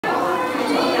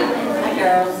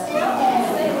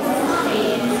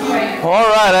All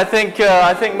right, I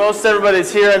think most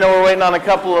everybody's here. I know we're waiting on a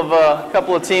couple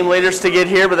of team leaders to get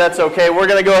here, but that's okay. We're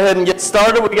going to go ahead and get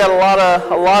started. We got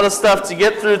a lot of stuff to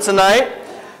get through tonight.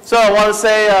 So I want to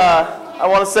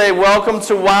say welcome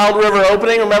to Wild River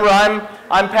Opening. Remember,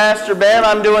 I'm Pastor Ben.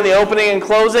 I'm doing the opening and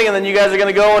closing, and then you guys are going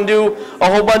to go and do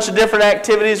a whole bunch of different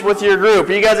activities with your group.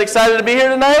 Are you guys excited to be here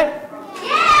tonight?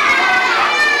 Yeah!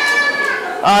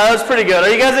 That was pretty good. Are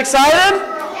you guys excited?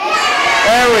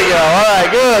 There we go. All right,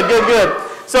 good.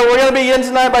 So we're going to begin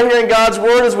tonight by hearing God's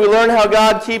Word as we learn how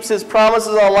God keeps His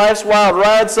promises on life's wild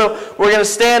ride. So we're going to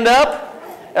stand up,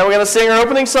 and we're going to sing our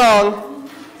opening song,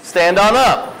 Stand On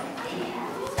Up.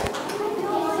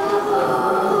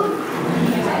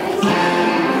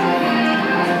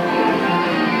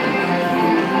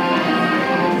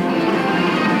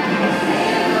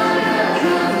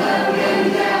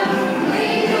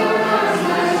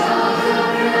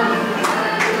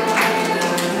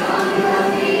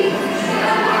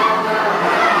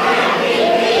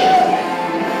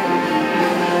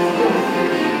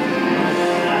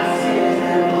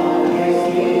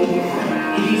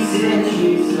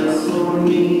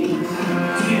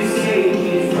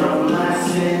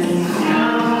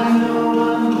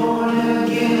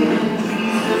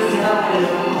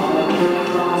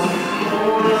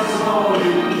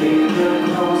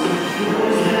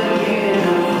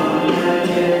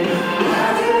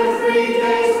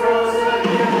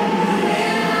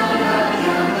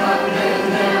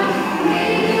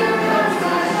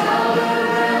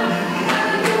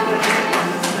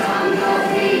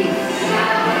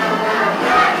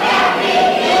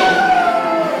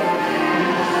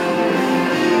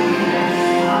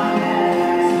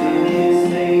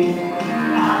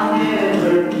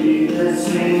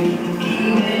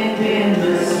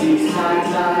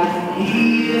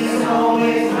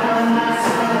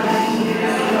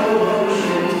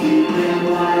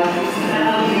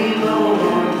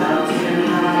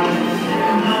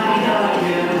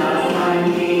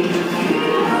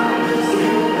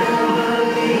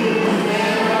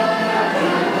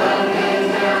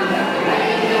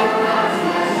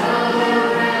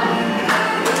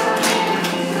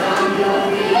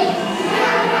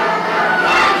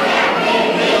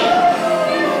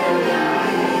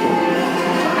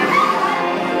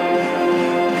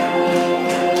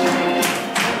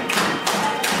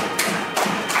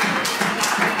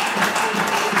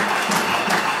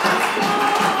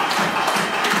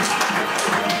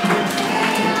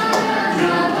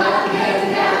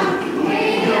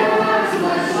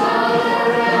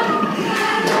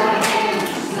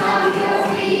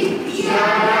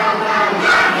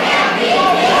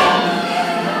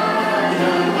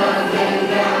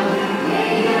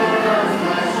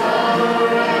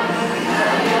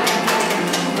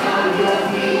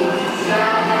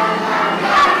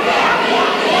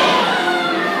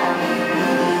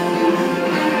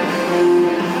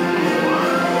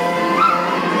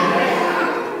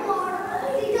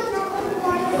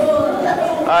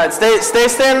 Stay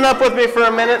standing up with me for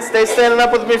a minute. Stay standing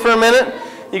up with me for a minute.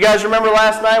 You guys remember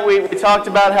last night we talked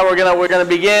about how we're gonna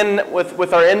begin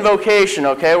with our invocation.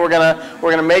 Okay, we're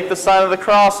gonna make the sign of the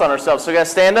cross on ourselves. So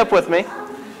guys, stand up with me.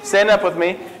 Stand up with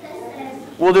me.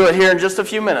 We'll do it here in just a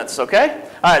few minutes. Okay.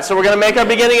 All right. So we're gonna make our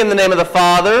beginning in the name of the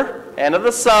Father and of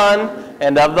the Son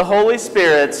and of the Holy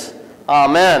Spirit.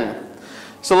 Amen.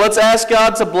 So let's ask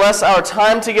God to bless our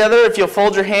time together. If you'll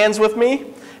fold your hands with me.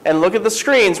 And look at the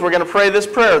screens. We're going to pray this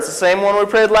prayer. It's the same one we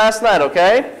prayed last night,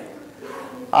 okay?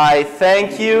 I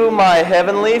thank you, my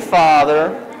heavenly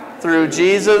Father, through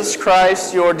Jesus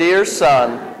Christ, your dear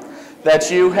Son, that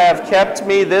you have kept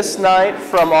me this night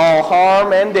from all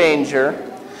harm and danger.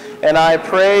 And I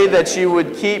pray that you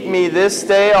would keep me this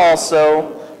day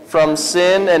also from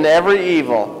sin and every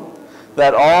evil,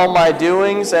 that all my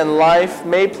doings and life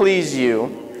may please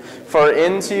you. For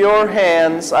into your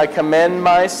hands I commend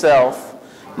myself,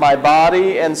 my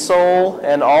body and soul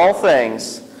and all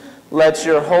things. Let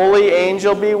your holy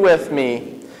angel be with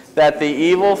me, that the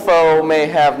evil foe may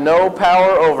have no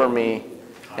power over me.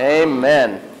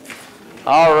 Amen.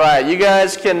 All right, you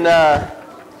guys can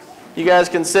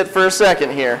sit for a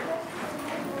second here.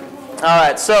 All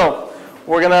right, so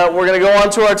we're gonna go on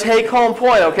to our take-home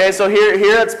point. Okay, so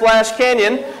here at Splash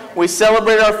Canyon, we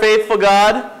celebrate our faithful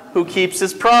God who keeps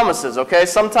His promises, okay?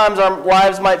 Sometimes our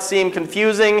lives might seem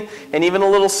confusing and even a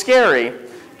little scary.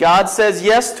 God says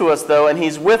yes to us, though, and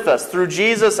He's with us. Through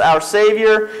Jesus, our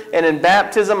Savior, and in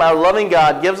baptism, our loving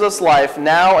God gives us life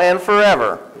now and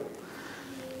forever.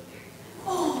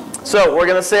 So we're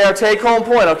going to say our take-home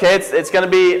point, okay?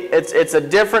 It's a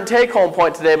different take-home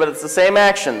point today, but it's the same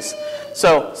actions.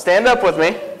 So stand up with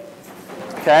me.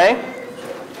 Okay?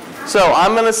 So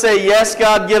I'm going to say, yes,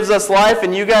 God gives us life,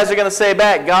 and you guys are going to say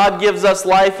back, God gives us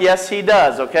life, yes, He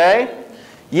does, okay?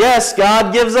 Yes,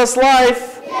 God gives us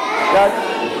life.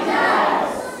 Yes, He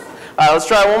does. All right, let's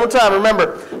try it one more time.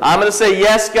 Remember, I'm going to say,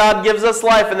 yes, God gives us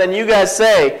life, and then you guys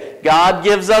say, God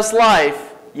gives us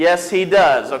life, yes, He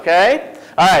does, okay?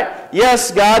 All right,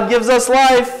 yes, God gives us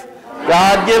life.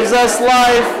 God gives us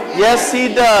life, yes, He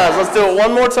does. Let's do it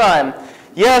one more time.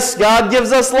 Yes, God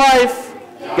gives us life.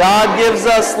 God gives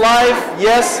us life.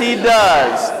 Yes, He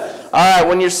does. All right,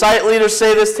 when your site leaders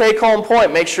say this take-home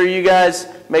point, make sure you guys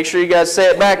say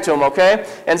it back to them, okay?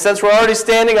 And since we're already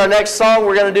standing, our next song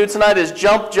we're going to do tonight is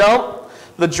Jump, Jump.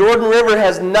 The Jordan River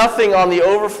has nothing on the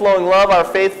overflowing love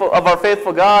of our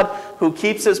faithful God who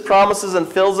keeps His promises and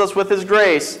fills us with His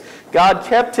grace. God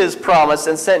kept His promise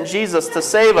and sent Jesus to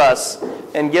save us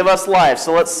and give us life.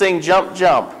 So let's sing Jump,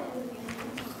 Jump.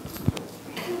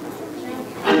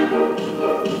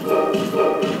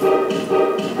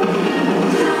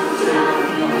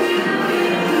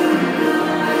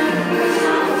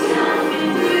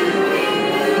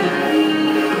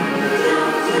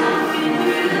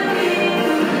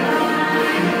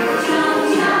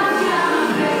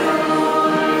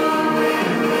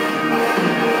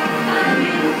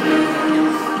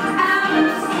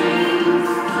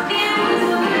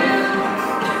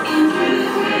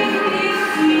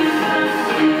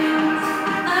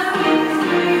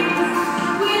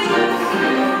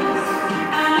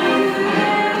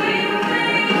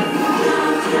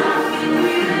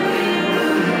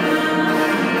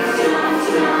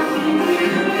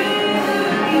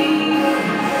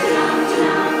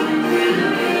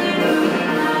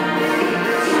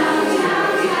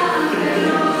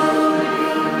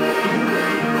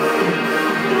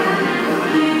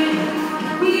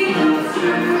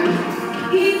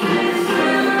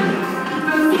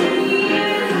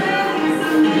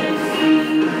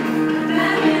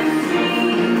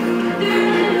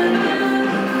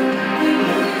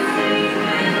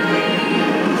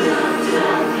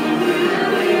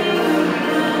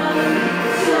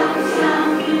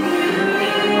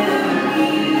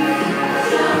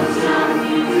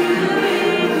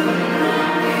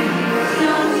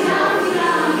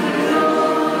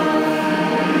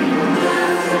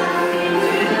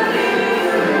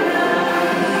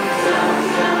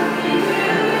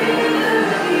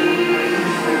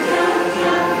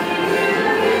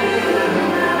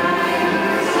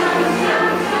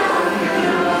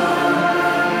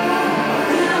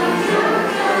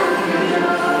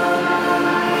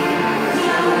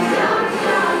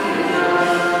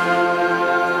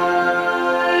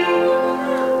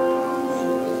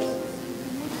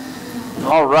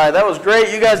 All right, that was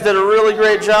great. You guys did a really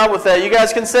great job with that. You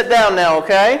guys can sit down now,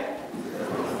 okay?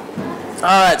 All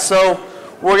right, so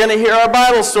we're going to hear our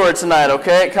Bible story tonight,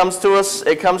 okay? It comes to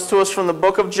us from the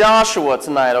book of Joshua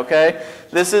tonight, okay?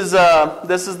 This is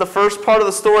the first part of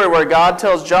the story where God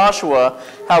tells Joshua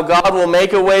how God will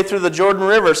make a way through the Jordan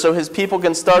River so His people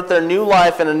can start their new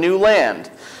life in a new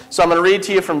land. So I'm going to read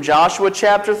to you from Joshua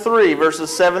chapter 3,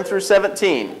 verses 7 through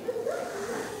 17.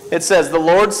 It says, "The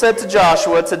Lord said to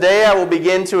Joshua, 'Today I will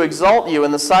begin to exalt you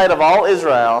in the sight of all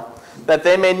Israel, that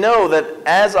they may know that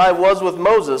as I was with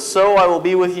Moses, so I will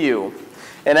be with you.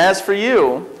 And as for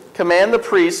you, command the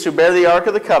priests who bear the ark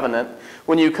of the covenant,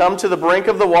 when you come to the brink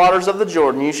of the waters of the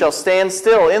Jordan, you shall stand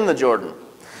still in the Jordan.'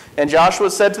 And Joshua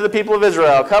said to the people of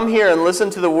Israel, 'Come here and listen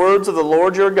to the words of the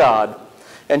Lord your God.'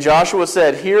 And Joshua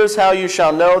said, 'Here is how you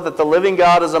shall know that the living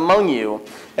God is among you,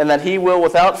 and that He will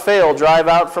without fail drive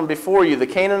out from before you the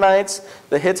Canaanites,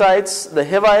 the Hittites, the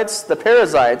Hivites, the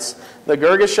Perizzites, the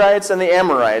Girgashites, and the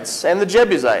Amorites, and the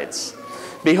Jebusites.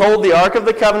 Behold, the ark of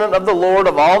the covenant of the Lord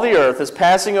of all the earth is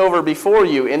passing over before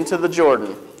you into the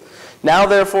Jordan. Now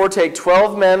therefore take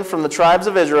 12 men from the tribes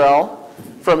of Israel,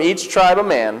 from each tribe a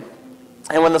man.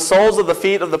 And when the soles of the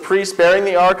feet of the priests bearing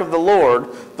the ark of the Lord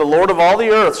of all the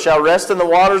earth, shall rest in the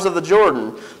waters of the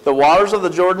Jordan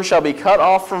shall be cut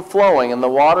off from flowing, and the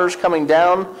waters coming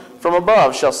down from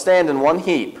above shall stand in one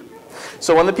heap.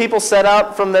 So when the people set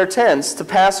out from their tents to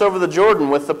pass over the Jordan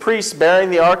with the priests bearing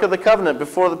the ark of the covenant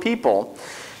before the people,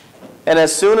 and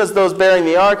as soon as those bearing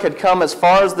the ark had come as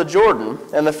far as the Jordan,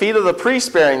 and the feet of the priests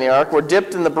bearing the ark were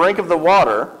dipped in the brink of the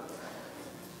waters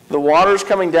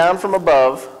coming down from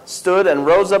above stood and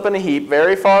rose up in a heap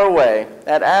very far away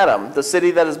at Adam, the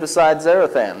city that is beside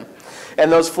Zarethan.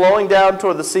 And those flowing down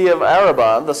toward the sea of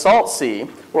Arabah, the salt sea,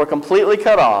 were completely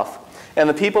cut off, and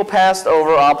the people passed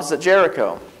over opposite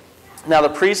Jericho. Now the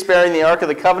priests bearing the ark of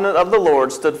the covenant of the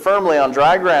Lord stood firmly on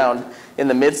dry ground in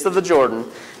the midst of the Jordan,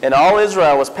 and all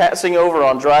Israel was passing over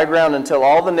on dry ground until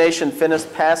all the nation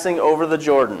finished passing over the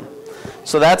Jordan.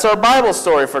 So that's our Bible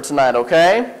story for tonight,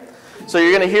 okay? So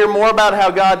you're going to hear more about how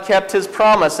God kept his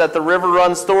promise at the River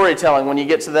Run storytelling when you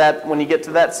get to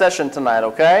that session tonight,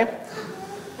 okay?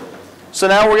 So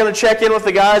now we're going to check in with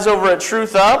the guys over at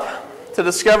Truth Up to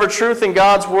discover truth in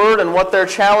God's Word and what their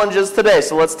challenge is today.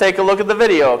 So let's take a look at the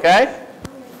video, okay?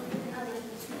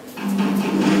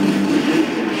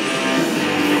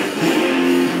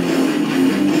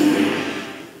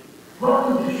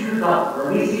 Welcome to Truth Up,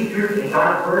 where we see truth in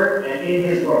God's Word and in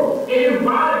His world. In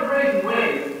wild and crazy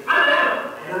ways. I'm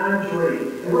Adam. And I'm Jory.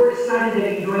 And we're excited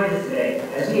that you joined us today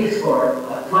as we explore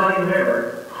a flooding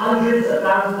river, hundreds of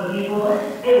thousands of people,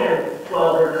 and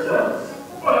 12 river stones.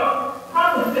 Well,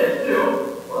 probably fish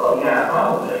too. Well, yeah,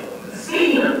 probably.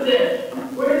 Speaking of fish,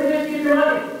 where do fish keep their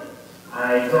money?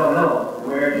 I don't know.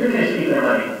 Where do fish keep their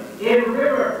money? In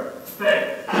river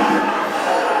banks.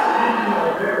 Speaking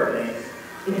of river banks,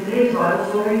 in today's Bible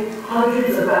story,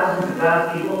 hundreds of thousands of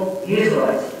God's people, the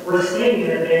Israelites, were standing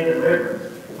at the bank of the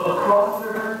river. Across the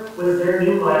river was their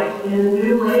new life in a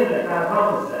new land that God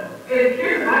promised them. And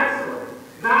here's the backstory.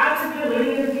 God has been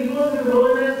leading his people through the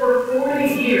wilderness for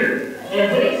 40 years,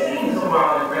 and they've seen some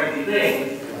wild and crazy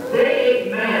things. They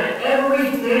ate manna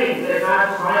every day that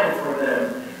God provided for them.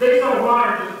 They saw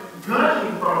water just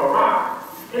gushing from a rock,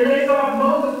 and they saw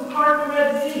Moses part the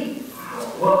Red Sea.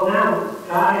 Well, now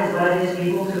God has led his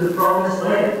people to the promised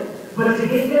land. But to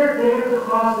get there, they had to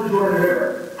cross the Jordan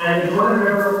River. And the Jordan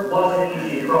River wasn't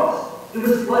easy to cross. It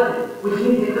was flooded, which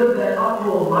means it could have been up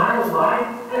to a mile wide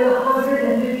and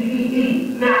 150 feet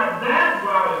deep. Now that's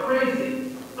wild and crazy.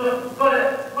 But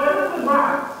what about the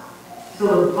rocks? So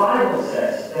the Bible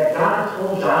says that God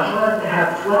told Joshua to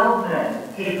have 12 men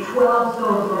take 12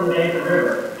 stones from the bank of the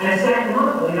river and stack them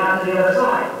up when they got to the other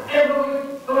side. And no.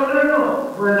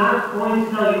 We're not going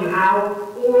to tell you how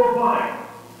or why.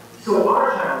 So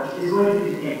our challenge is going to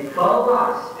be to take 12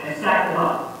 rocks and stack them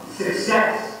up.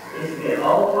 Success is to get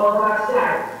all 12 rocks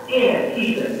stacked and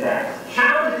keep them stacked.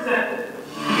 Challenge accepted.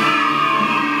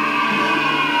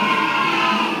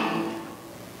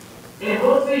 And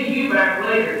we'll see you back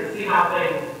later to see how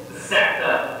things stacked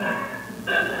up.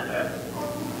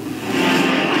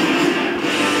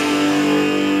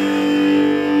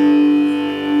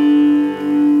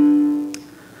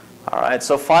 All right,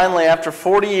 so finally, after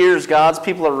 40 years, God's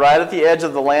people are right at the edge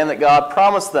of the land that God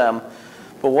promised them.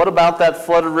 But what about that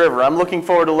flooded river? I'm looking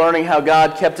forward to learning how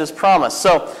God kept his promise.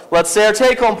 So let's say our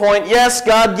take-home point. Yes,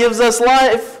 God gives us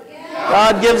life.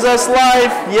 God gives us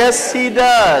life. Yes, he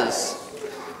does.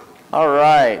 All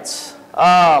right.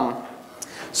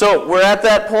 So we're at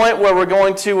that point where we're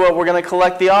going to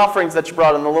collect the offerings that you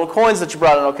brought in, the little coins that you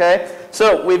brought in, okay?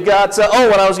 So we've got,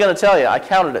 what I was going to tell you, I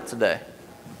counted it today.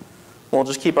 We'll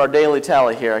just keep our daily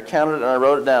tally here. I counted it and I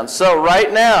wrote it down. So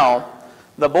right now,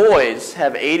 the boys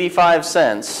have 85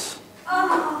 cents,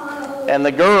 and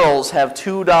the girls have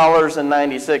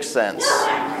 $2.96.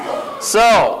 So,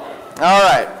 all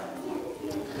right.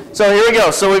 So here we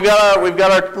go. So we've got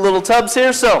our little tubs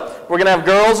here. So we're gonna have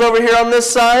girls over here on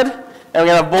this side, and we're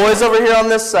gonna have boys over here on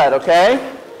this side. Okay.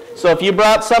 So if you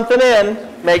brought something in,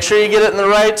 make sure you get it in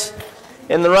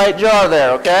the right jar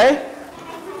there. Okay.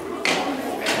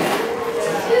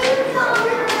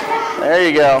 There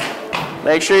you go.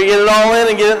 Make sure you get it all in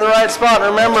and get it in the right spot. And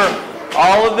remember,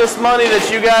 all of this money that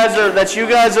you guys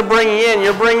are bringing in,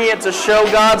 you're bringing it to show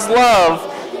God's love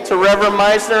to Reverend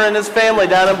Meissner and his family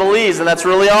down in Belize, and that's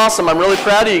really awesome. I'm really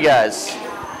proud of you guys.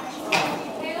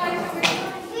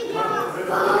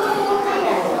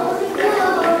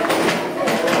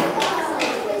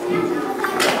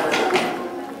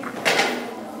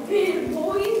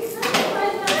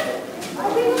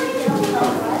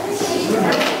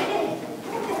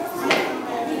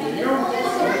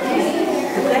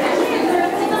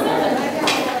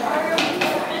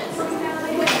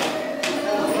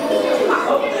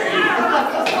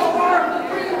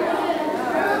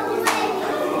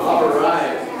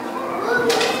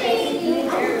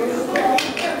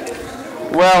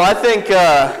 Well, I think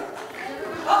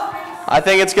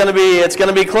it's going to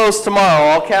be close tomorrow.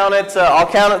 I'll count it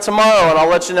tomorrow, and I'll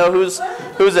let you know who's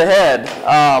ahead.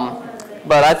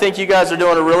 But I think you guys are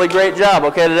doing a really great job.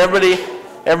 Okay, did everybody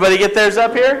get theirs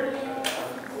up here?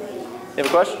 You have a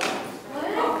question?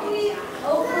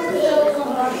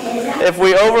 If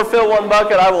we overfill one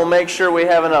bucket, I will make sure we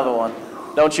have another one.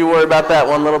 Don't you worry about that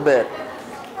one little bit.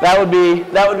 That would be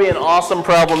an awesome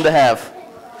problem to have.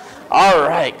 All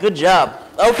right, good job.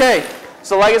 Okay,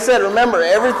 so like I said, remember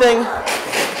everything.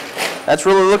 That's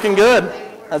really looking good.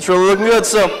 That's really looking good.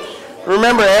 So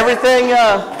remember everything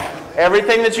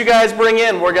Everything that you guys bring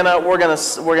in, we're gonna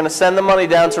send the money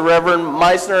down to Reverend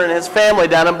Meissner and his family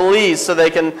down in Belize, so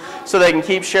they can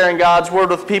keep sharing God's word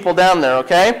with people down there.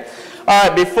 Okay. All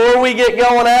right. Before we get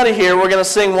going out of here, we're gonna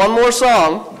sing one more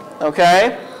song.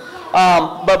 Okay.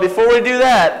 But before we do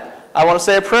that, I want to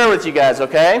say a prayer with you guys.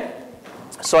 Okay.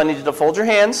 So I need you to fold your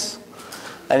hands.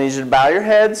 I need you to bow your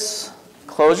heads,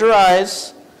 close your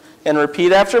eyes, and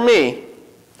repeat after me.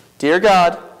 Dear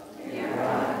God,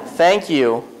 thank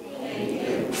you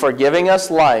for giving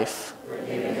us life,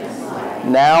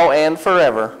 now and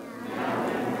forever.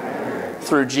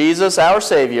 Through Jesus our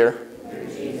Savior,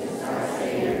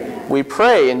 we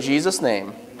pray in Jesus'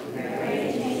 name.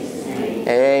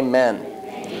 Amen.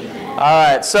 All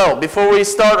right, so before we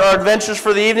start our adventures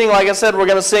for the evening, like I said, we're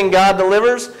going to sing God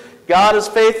Delivers. God is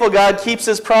faithful, God keeps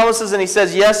His promises, and He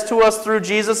says yes to us through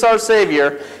Jesus our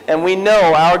Savior, and we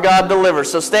know our God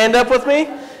delivers. So stand up with me,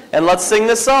 and let's sing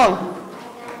this song.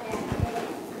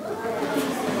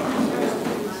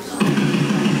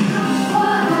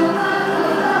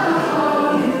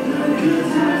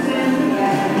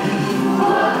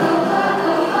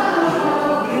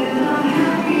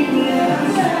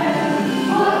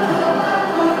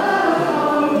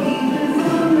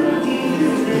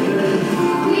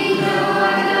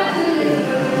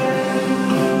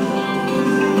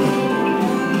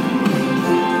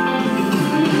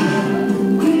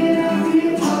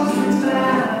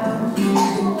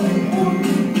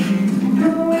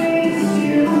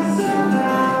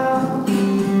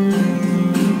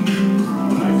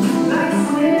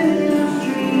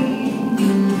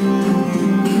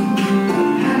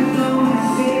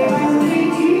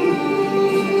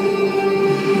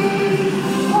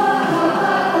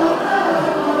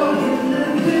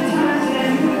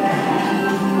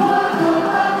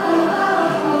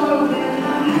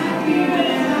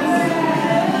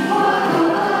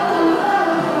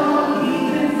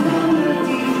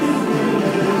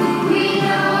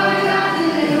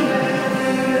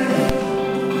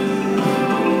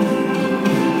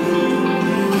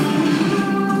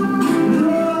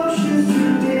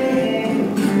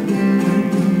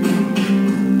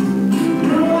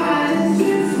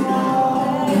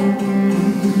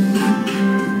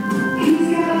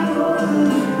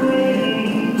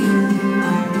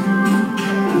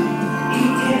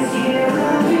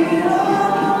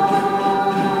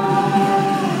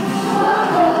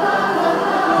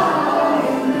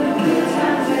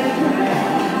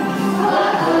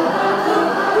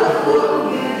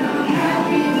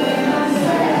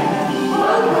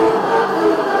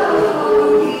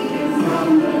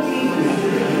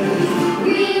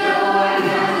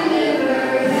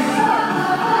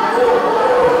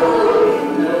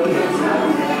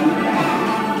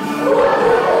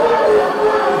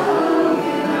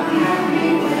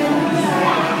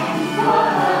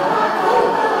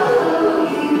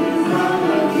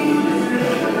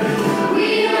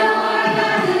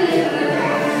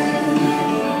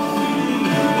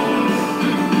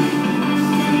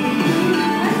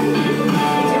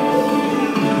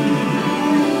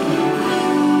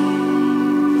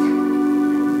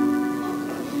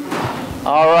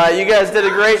 You guys did a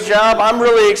great job. I'm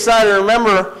really excited.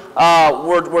 Remember,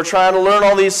 we're trying to learn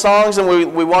all these songs, and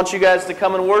we want you guys to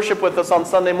come and worship with us on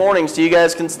Sunday mornings, so you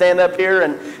guys can stand up here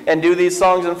and do these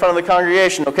songs in front of the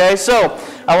congregation, okay? So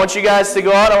I want you guys to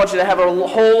go out. I want you to have a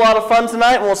whole lot of fun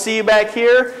tonight, and we'll see you back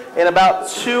here in about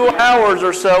 2 hours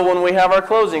or so when we have our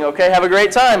closing, okay? Have a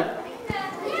great time.